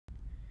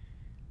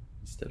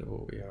instead of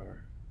what we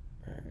are.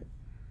 All right.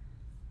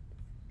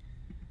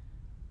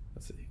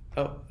 Let's see.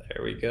 Oh,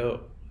 there we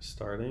go.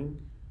 Starting.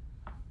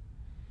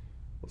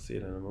 We'll see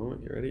it in a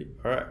moment. You ready?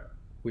 All right.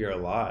 We are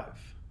live.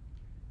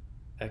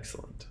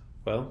 Excellent.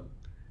 Well,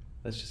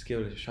 let's just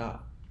give it a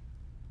shot.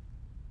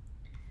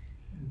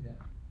 Yeah.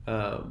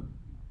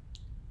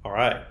 All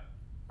right.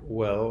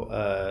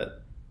 Well,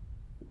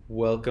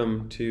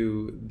 welcome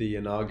to the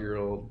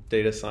inaugural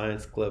Data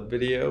Science Club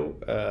video.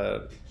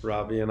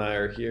 Ravi and I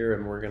are here,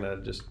 and we're going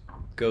to just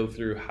go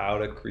through how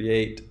to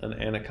create an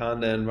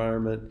Anaconda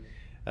environment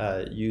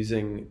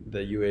using the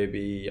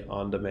UAB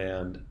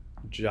OnDemand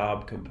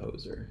Job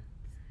Composer.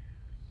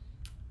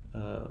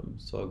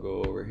 So I'll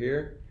go over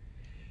here.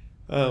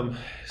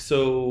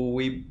 So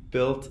we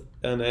built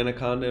an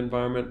Anaconda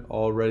environment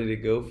all ready to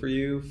go for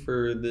you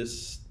for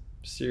this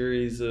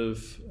series of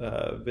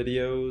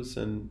videos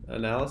and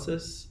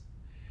analysis,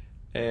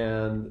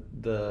 and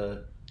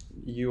the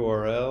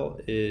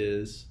URL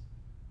is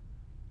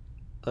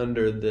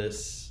under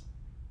this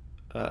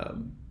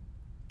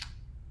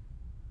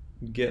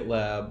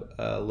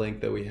GitLab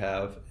link that we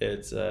have.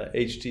 It's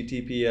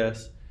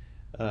https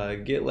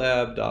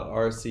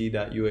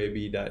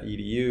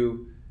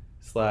gitlab.rc.uab.edu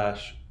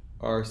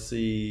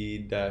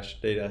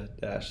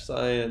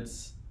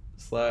 /rc-data-science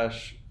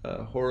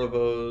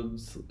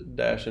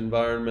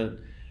 /horovodes-environment.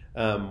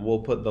 We'll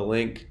put the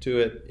link to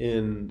it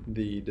in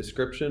the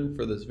description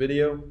for this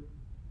video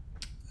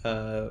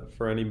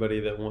for anybody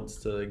that wants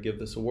to give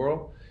this a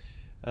whirl.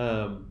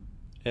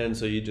 And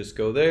so you just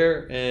go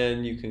there,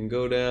 and you can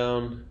go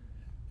down,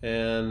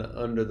 and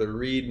under the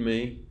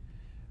README,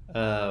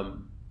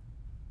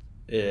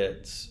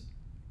 it's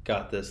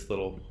got this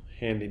little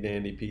handy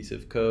dandy piece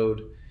of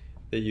code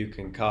that you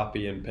can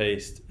copy and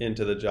paste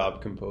into the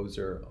Job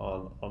Composer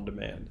on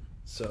demand.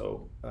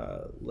 So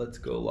let's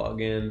go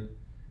log in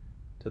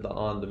to the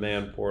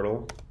on-demand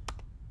portal.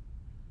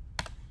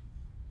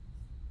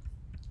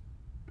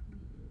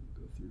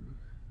 Go through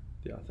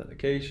the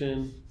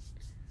authentication.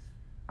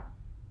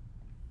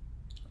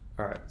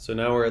 All right, so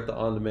now we're at the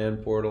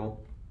on-demand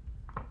portal.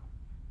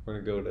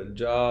 We're gonna go to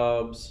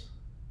Jobs,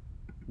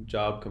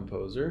 Job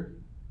Composer.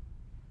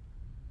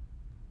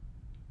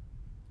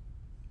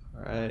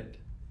 All right,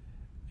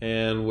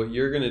 and what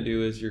you're gonna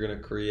do is you're gonna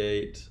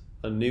create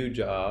a new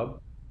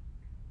job,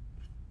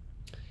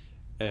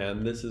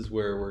 and this is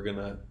where we're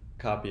gonna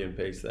copy and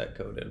paste that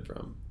code in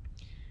from.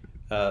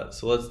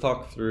 So let's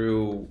talk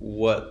through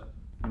what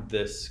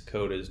this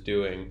code is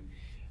doing.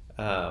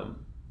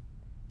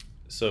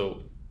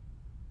 So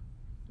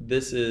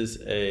this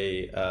is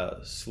a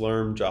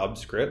SLURM job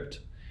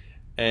script,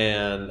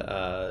 and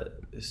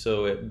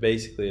so it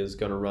basically is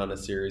going to run a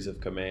series of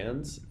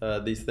commands.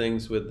 These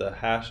things with the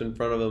hash in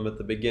front of them at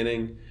the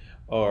beginning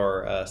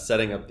are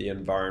setting up the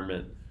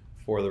environment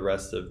for the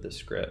rest of the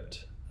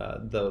script.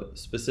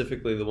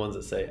 Specifically the ones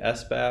that say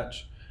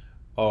SBatch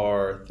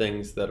are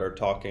things that are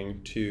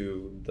talking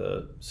to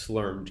the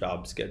SLURM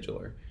job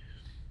scheduler.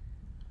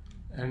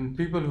 And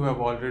people who have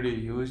already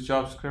used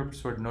job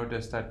scripts would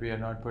notice that we are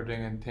not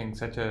putting in things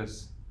such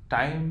as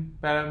time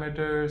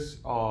parameters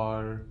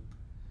or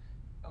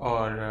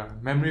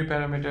memory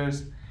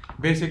parameters.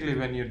 Basically,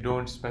 when you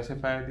don't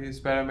specify these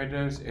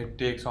parameters, it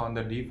takes on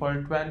the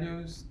default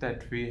values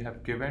that we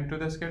have given to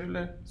the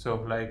scheduler. So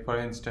like for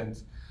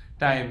instance,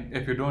 time,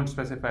 if you don't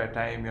specify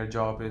time, your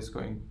job is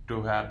going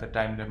to have the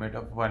time limit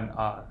of 1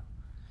 hour.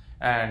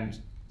 And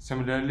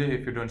similarly,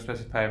 if you don't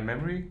specify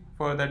memory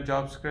for that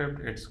job script,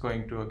 it's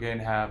going to again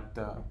have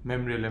the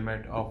memory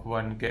limit of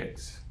 1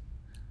 gigs.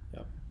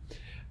 Yeah.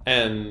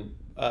 And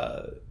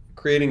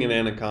creating an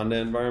Anaconda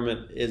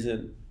environment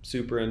isn't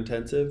super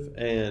intensive,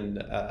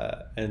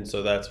 and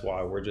so that's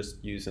why we're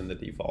just using the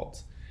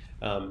defaults.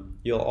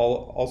 You'll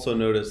also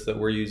notice that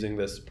we're using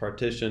this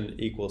partition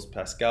equals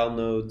Pascal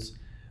nodes,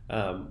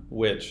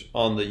 which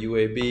on the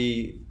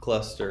UAB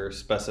cluster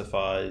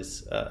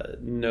specifies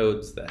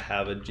nodes that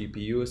have a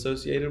GPU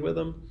associated with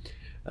them,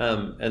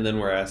 and then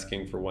we're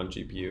asking for 1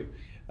 GPU.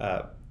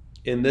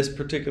 In this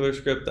particular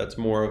script, that's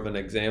more of an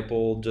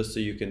example, just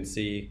so you can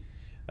see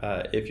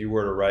if you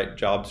were to write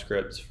job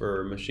scripts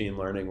for machine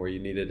learning where you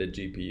needed a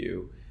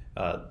GPU,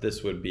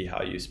 this would be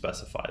how you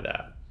specify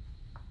that.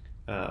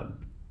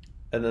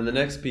 And then the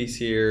next piece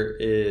here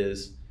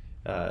is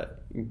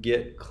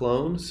git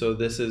clone. So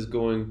this is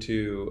going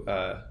to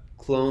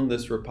clone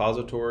this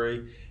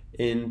repository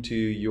into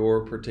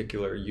your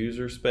particular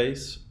user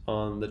space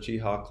on the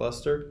Chiha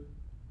cluster,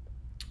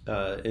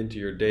 into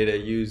your data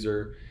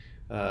user,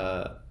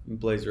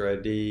 Blazor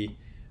ID,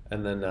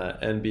 and then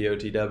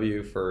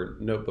NBOTW for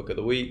notebook of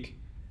the week.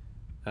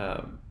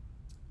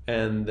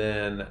 And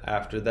then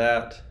after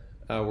that,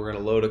 we're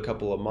going to load a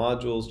couple of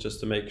modules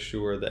just to make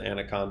sure that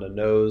Anaconda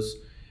knows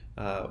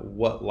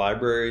what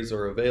libraries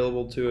are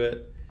available to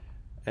it.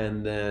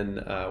 And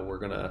then we're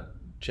going to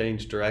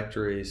change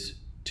directories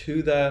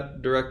to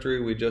that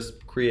directory we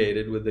just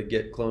created with the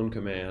git clone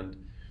command.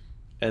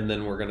 And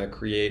then we're going to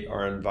create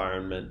our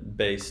environment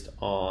based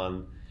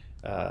on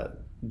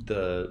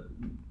the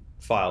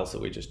files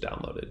that we just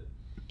downloaded.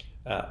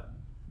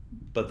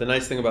 But the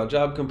nice thing about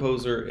Job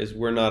Composer is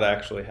we're not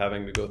actually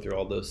having to go through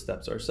all those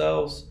steps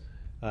ourselves.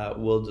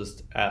 We'll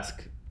just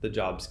ask the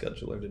job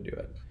scheduler to do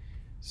it.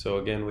 So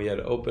again, we had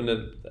opened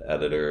the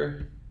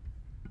editor.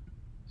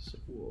 So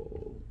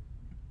we'll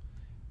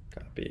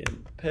copy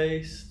and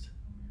paste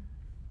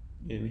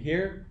in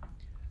here,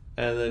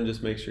 and then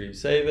just make sure you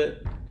save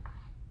it.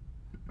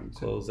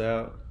 Close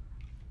out.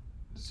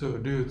 So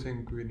do you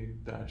think we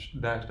need dash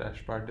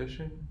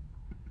partition?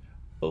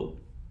 Oh,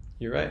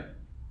 you're right.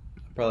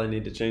 I probably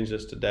need to change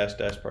this to dash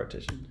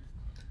partition.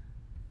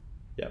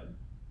 Yep.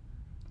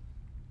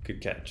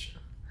 Good catch.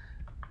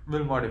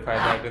 We'll modify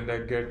that in the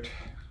Git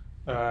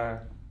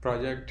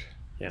project.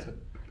 Yeah. So,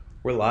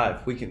 we're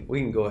live. We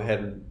can go ahead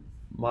and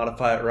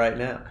modify it right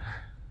now.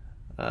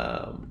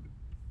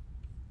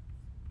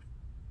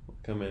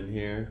 Come in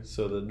here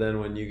so that then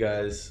when you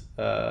guys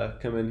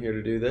come in here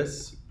to do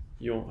this,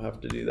 you won't have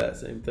to do that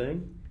same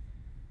thing.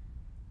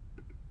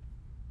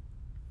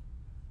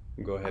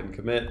 Go ahead and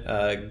commit.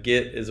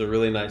 Git is a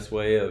really nice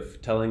way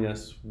of telling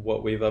us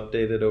what we've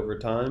updated over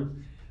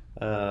time.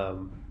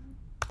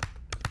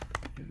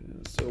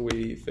 So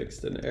we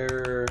fixed an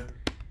error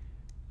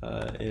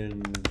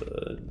in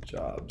the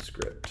job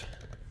script.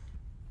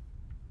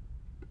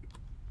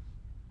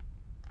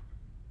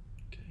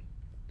 Okay.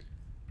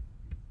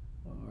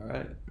 All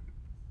right.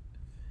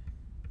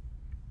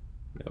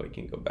 Now we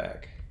can go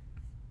back.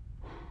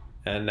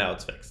 And now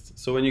it's fixed.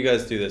 So when you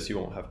guys do this, you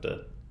won't have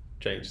to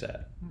change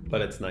that,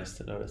 but it's nice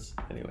to notice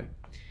anyway.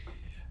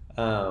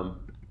 All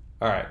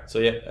right, so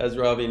yeah, as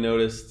Ravi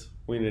noticed,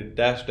 we need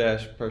dash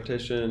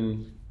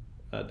partition,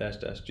 dash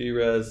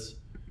gres,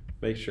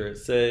 make sure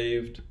it's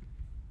saved.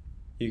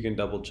 You can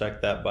double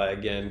check that by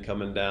again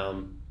coming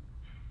down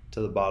to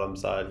the bottom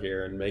side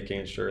here and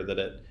making sure that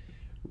it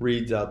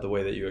reads out the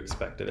way that you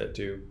expected it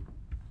to.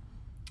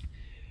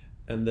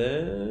 And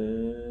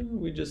then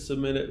we just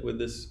submit it with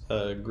this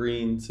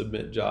green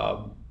submit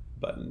job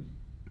button.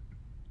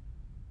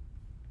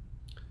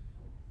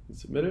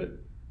 Submit it,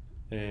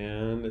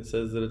 and it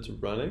says that it's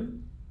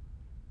running.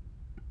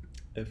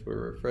 If we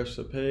refresh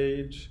the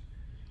page,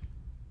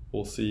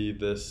 we'll see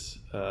this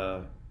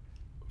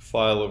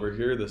file over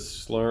here,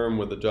 this SLURM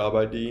with the job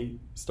ID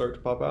start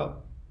to pop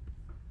out.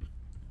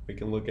 We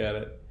can look at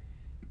it.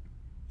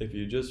 If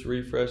you just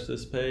refresh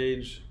this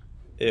page,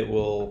 it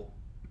will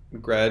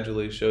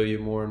gradually show you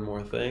more and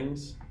more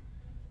things.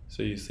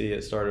 So you see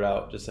it started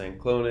out just saying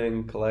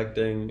cloning,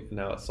 collecting, and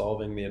now it's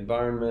solving the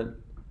environment.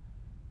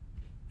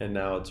 And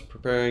now it's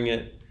preparing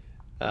it.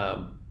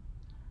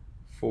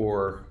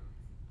 For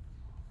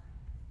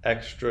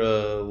extra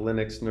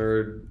Linux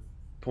nerd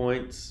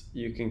points,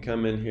 you can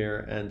come in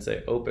here and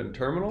say open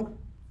terminal.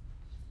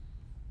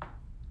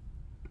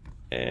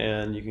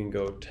 And you can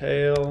go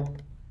tail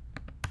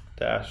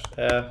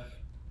 -f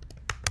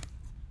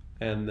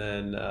and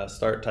then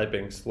start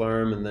typing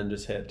slurm and then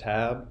just hit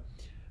tab.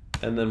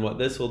 And then what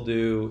this will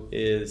do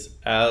is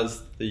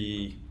as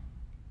the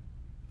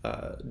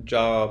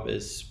job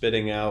is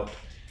spitting out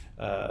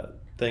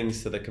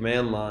things to the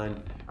command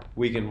line,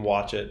 we can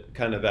watch it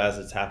kind of as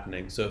it's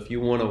happening. So if you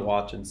want to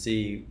watch and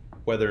see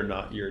whether or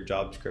not your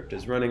job script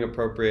is running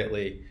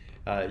appropriately,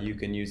 you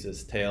can use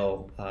this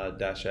tail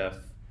 -f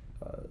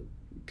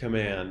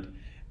command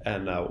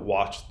and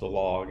watch the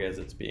log as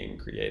it's being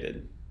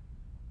created.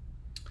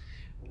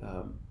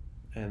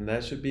 And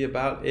that should be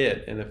about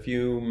it. In a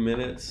few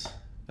minutes,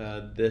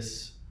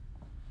 this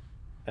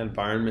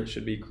environment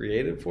should be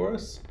created for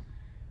us.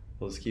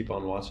 We'll just keep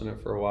on watching it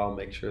for a while,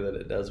 make sure that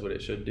it does what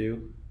it should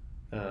do.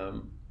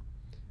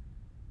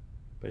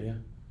 But yeah.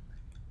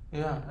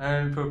 Yeah,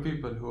 and for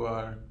people who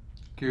are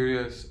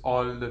curious,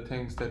 all the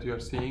things that you're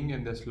seeing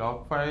in this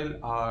log file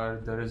are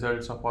the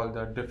results of all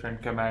the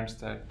different commands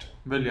that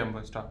William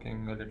was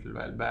talking a little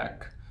while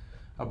back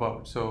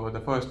about. So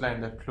the first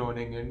line that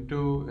cloning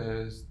into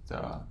is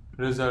the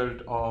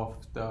result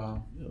of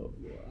the...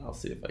 I'll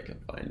see if I can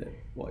find it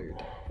while you're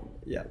talking.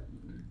 Yeah.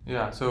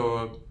 Yeah,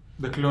 so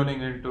the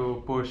cloning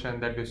into portion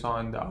that we saw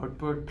in the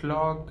output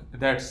log,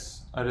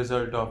 that's a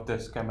result of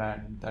this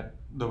command, that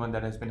the one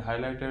that has been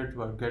highlighted,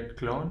 were get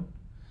clone.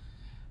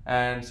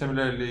 And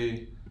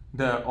similarly,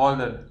 all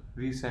the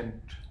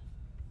recent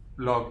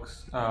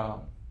logs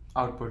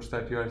outputs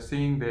that you are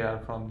seeing, they are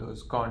from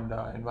those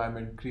Anaconda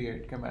Environment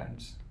create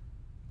commands.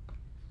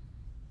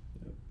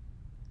 Yep.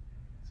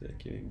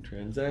 Executing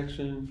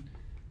transaction.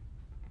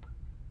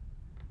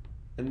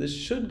 And this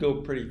should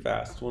go pretty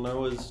fast. When I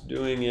was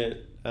doing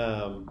it,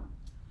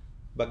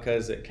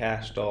 because it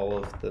cached all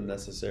of the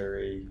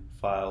necessary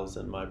files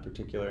in my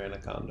particular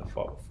Anaconda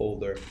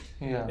folder,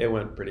 yeah, it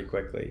went pretty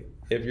quickly.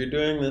 If you're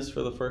doing this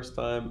for the first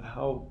time,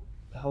 how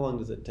long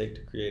does it take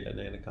to create an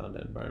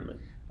Anaconda environment?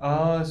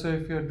 So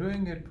if you're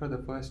doing it for the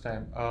first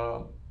time,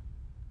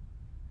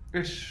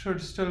 it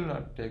should still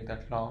not take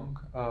that long.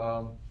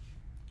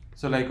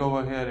 So like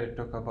over here, it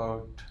took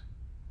about,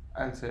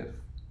 I'll say,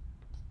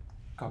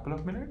 a couple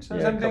of minutes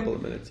or something. A couple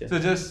of minutes, yeah. So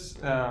just,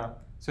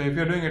 so if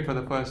you're doing it for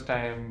the first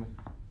time,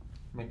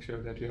 make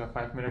sure that you have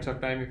 5 minutes of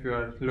time if you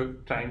are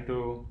trying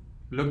to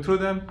look through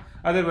them.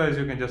 Otherwise,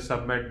 you can just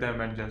submit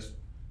them and just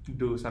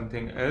do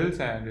something else,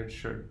 and it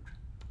should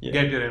Yeah.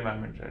 get your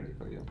environment ready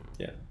for you.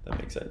 Yeah, that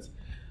makes sense.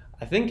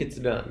 I think it's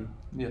done.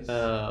 Yes.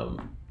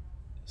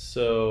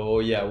 So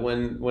yeah,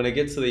 when it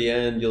gets to the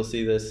end, you'll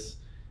see this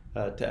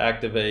to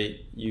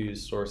activate,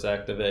 use source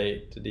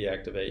activate, to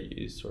deactivate,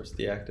 use source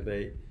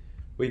deactivate.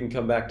 We can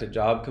come back to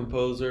Job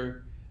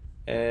Composer,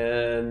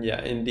 and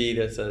yeah, indeed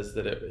it says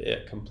that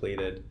it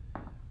completed.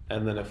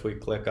 And then if we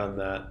click on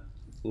that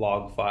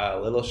log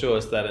file, it'll show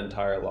us that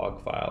entire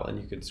log file, and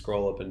you could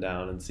scroll up and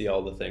down and see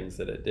all the things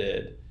that it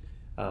did,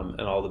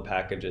 and all the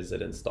packages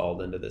it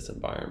installed into this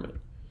environment.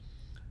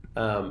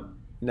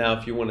 Now,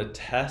 if you want to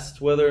test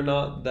whether or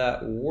not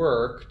that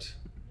worked,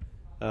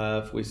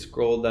 if we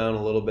scroll down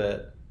a little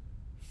bit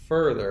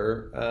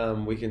further,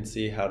 we can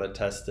see how to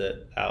test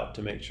it out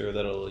to make sure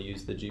that it'll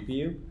use the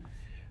GPU.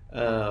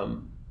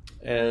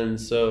 And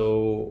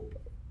so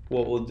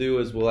what we'll do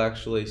is we'll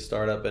actually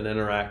start up an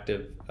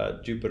interactive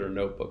Jupyter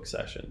Notebook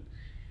session.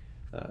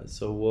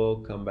 So we'll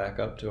come back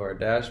up to our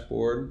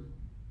dashboard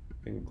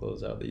and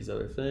close out these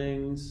other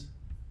things.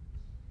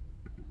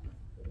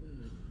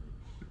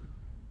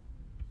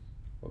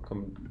 We'll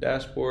come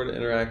dashboard,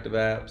 interactive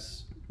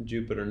apps,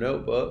 Jupyter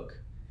Notebook.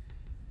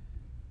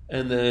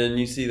 And then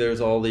you see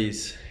there's all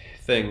these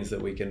things that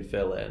we can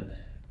fill in.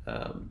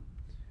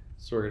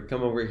 So we're going to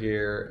come over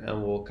here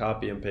and we'll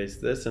copy and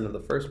paste this into the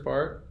first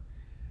part.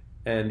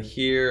 And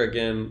here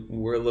again,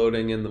 we're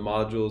loading in the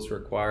modules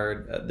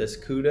required. This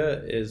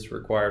CUDA is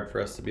required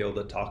for us to be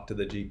able to talk to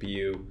the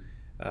GPU,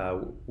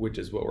 which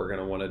is what we're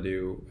going to want to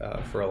do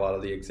for a lot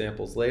of the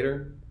examples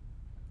later.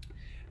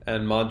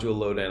 And module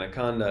load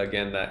Anaconda,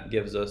 again, that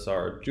gives us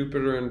our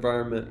Jupyter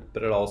environment,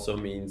 but it also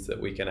means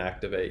that we can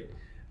activate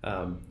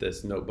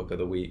this Notebook of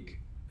the Week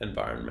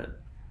environment.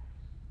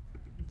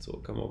 So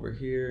we'll come over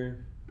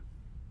here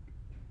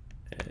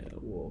and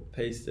we'll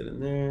paste it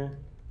in there.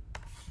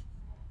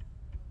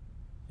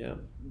 Yeah,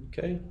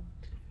 okay.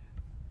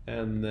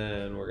 And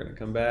then we're gonna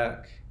come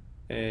back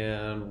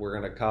and we're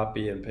gonna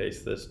copy and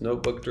paste this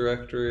notebook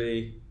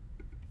directory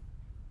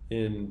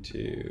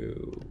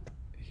into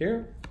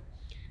here.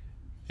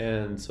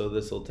 And so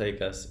this will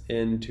take us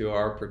into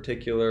our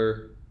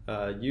particular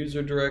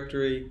user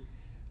directory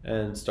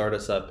and start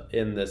us up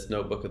in this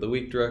Notebook of the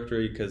Week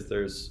directory, because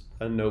there's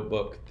a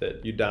notebook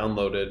that you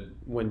downloaded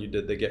when you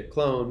did the git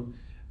clone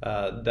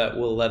that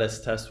will let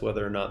us test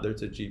whether or not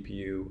there's a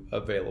GPU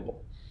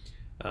available.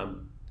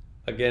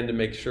 Again, to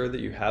make sure that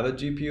you have a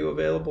GPU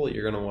available,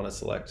 you're going to want to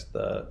select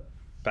the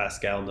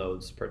Pascal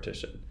nodes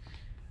partition.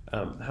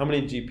 How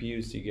many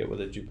GPUs do you get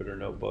with a Jupyter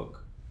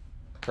Notebook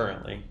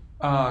currently?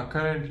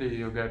 Currently,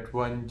 you get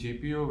one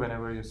GPU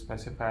whenever you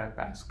specify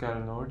Pascal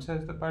nodes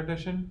as the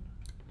partition.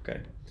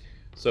 Okay.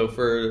 So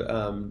for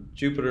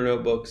Jupyter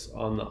Notebooks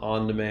on the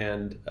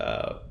OnDemand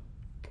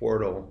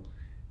portal,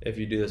 if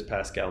you do this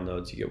Pascal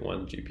nodes, you get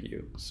one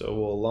GPU. So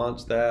we'll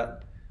launch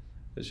that.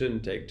 It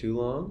shouldn't take too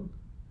long.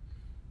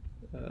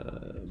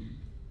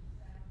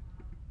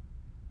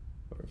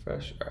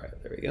 Refresh. All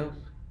right, there we go.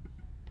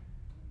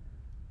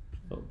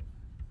 Oh.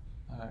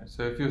 Alright,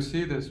 so if you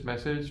see this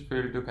message,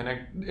 failed to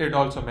connect, it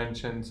also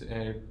mentions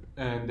it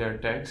in their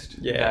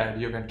text that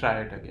you can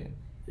try it again.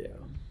 Yeah.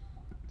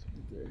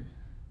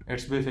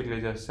 It's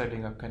basically just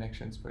setting up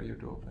connections for you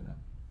to open up.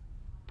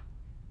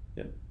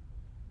 Yep.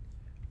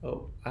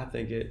 Oh, I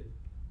think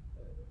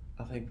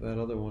that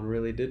other one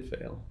really did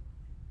fail.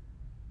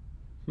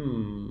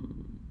 All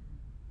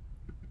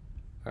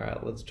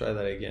right, let's try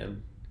that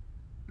again.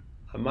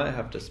 I might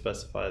have to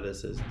specify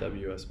this as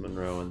WS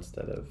Monroe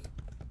instead of.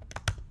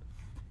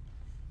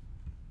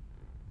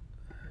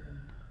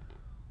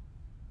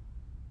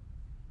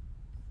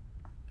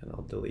 And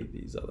I'll delete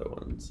these other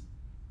ones.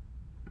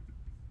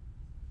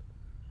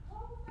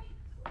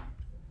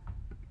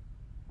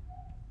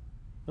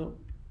 Oh.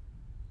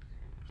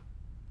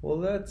 Well,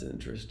 that's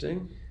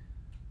interesting.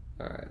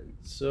 All right,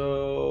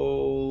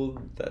 so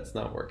that's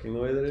not working the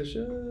way that it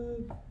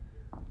should.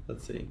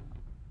 Let's see.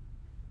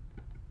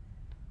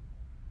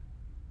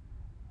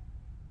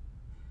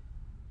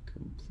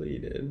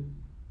 Completed.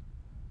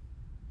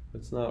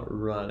 It's not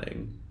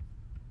running.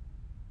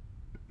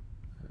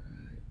 All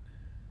right.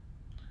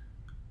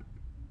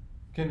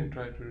 Can you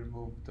try to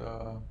remove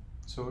the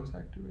source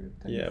activate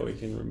thing? Yeah, we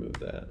can remove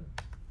that.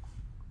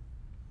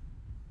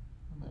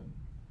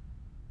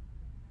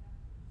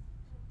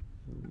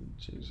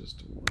 Change this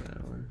to 1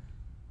 hour.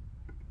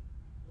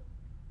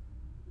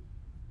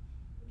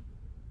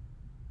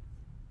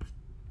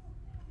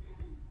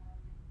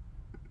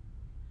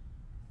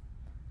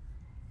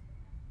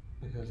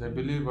 Because I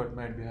believe what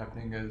might be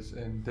happening is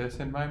in this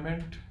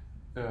environment,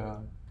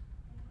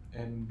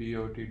 in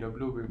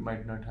BOTW, we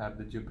might not have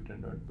the Jupyter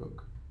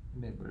Notebook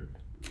enabled.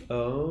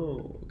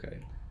 Oh, okay.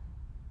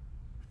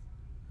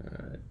 All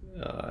right.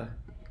 I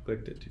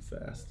clicked it too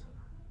fast.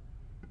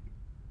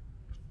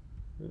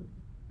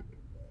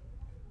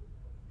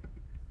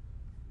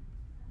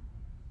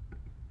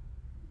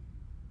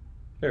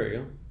 There we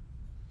go.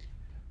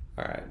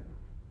 All right.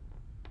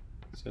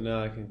 So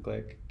now I can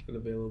click get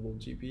available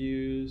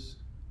GPUs.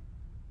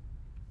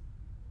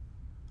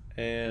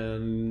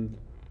 And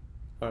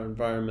our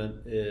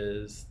environment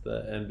is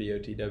the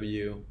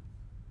NBOTW.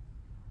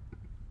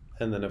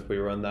 And then if we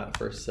run that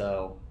first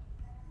cell,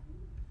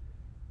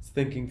 it's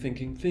thinking.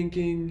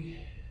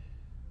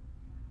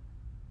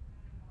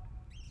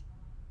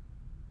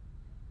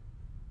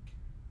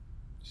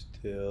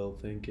 Still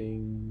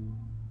thinking.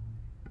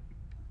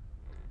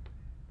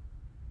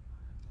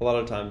 A lot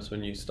of times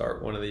when you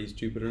start one of these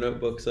Jupyter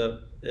notebooks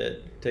up,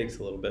 it takes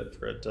a little bit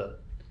for it to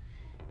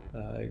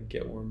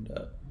get warmed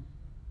up.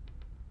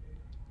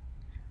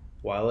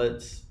 While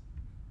it's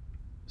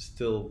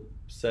still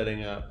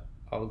setting up,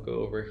 I'll go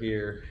over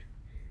here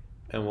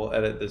and we'll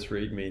edit this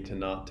README to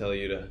not tell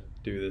you to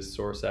do this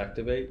source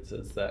activate,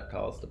 since that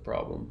caused a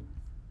problem.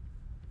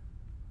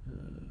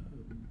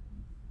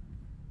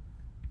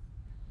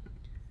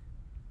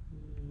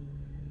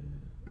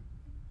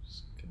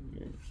 Just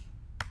gonna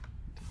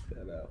take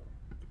that out.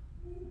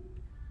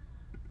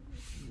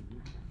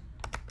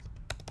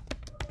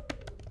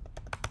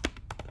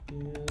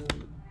 And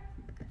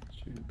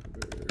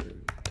Jupyter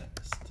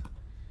test.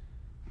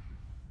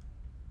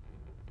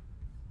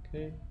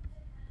 Okay.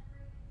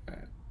 All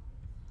right.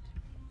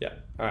 Yeah.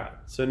 All right.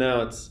 So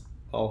now it's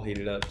all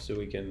heated up, so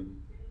we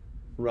can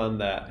run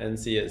that and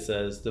see it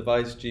says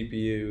device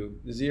GPU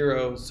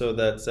 0. So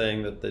that's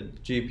saying that the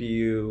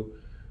GPU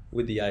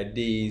with the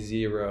ID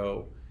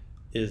 0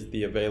 is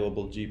the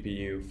available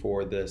GPU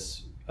for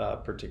this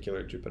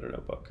particular Jupyter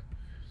notebook.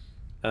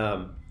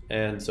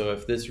 And so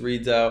if this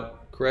reads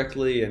out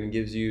correctly and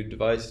gives you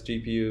device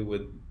GPU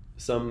with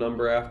some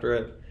number after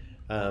it,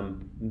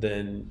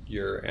 then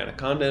your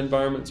Anaconda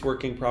environment's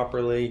working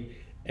properly,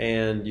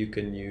 and you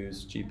can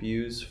use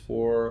GPUs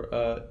for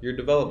your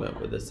development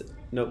with this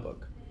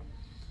notebook.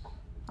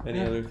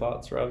 Any other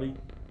thoughts, Ravi?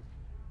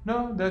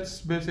 No,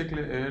 that's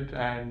basically it,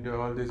 and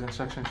all these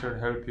instructions should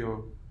help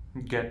you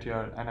get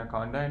your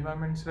Anaconda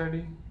environments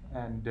ready,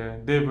 and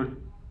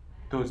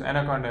those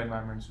Anaconda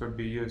environments would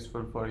be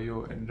useful for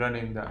you in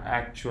running the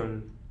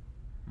actual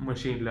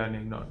machine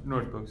learning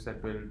notebooks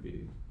that we'll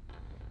be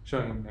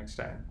showing next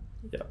time.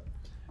 Yeah.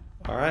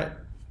 All right.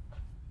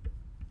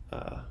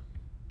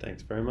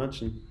 Thanks very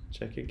much, and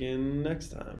check again next time.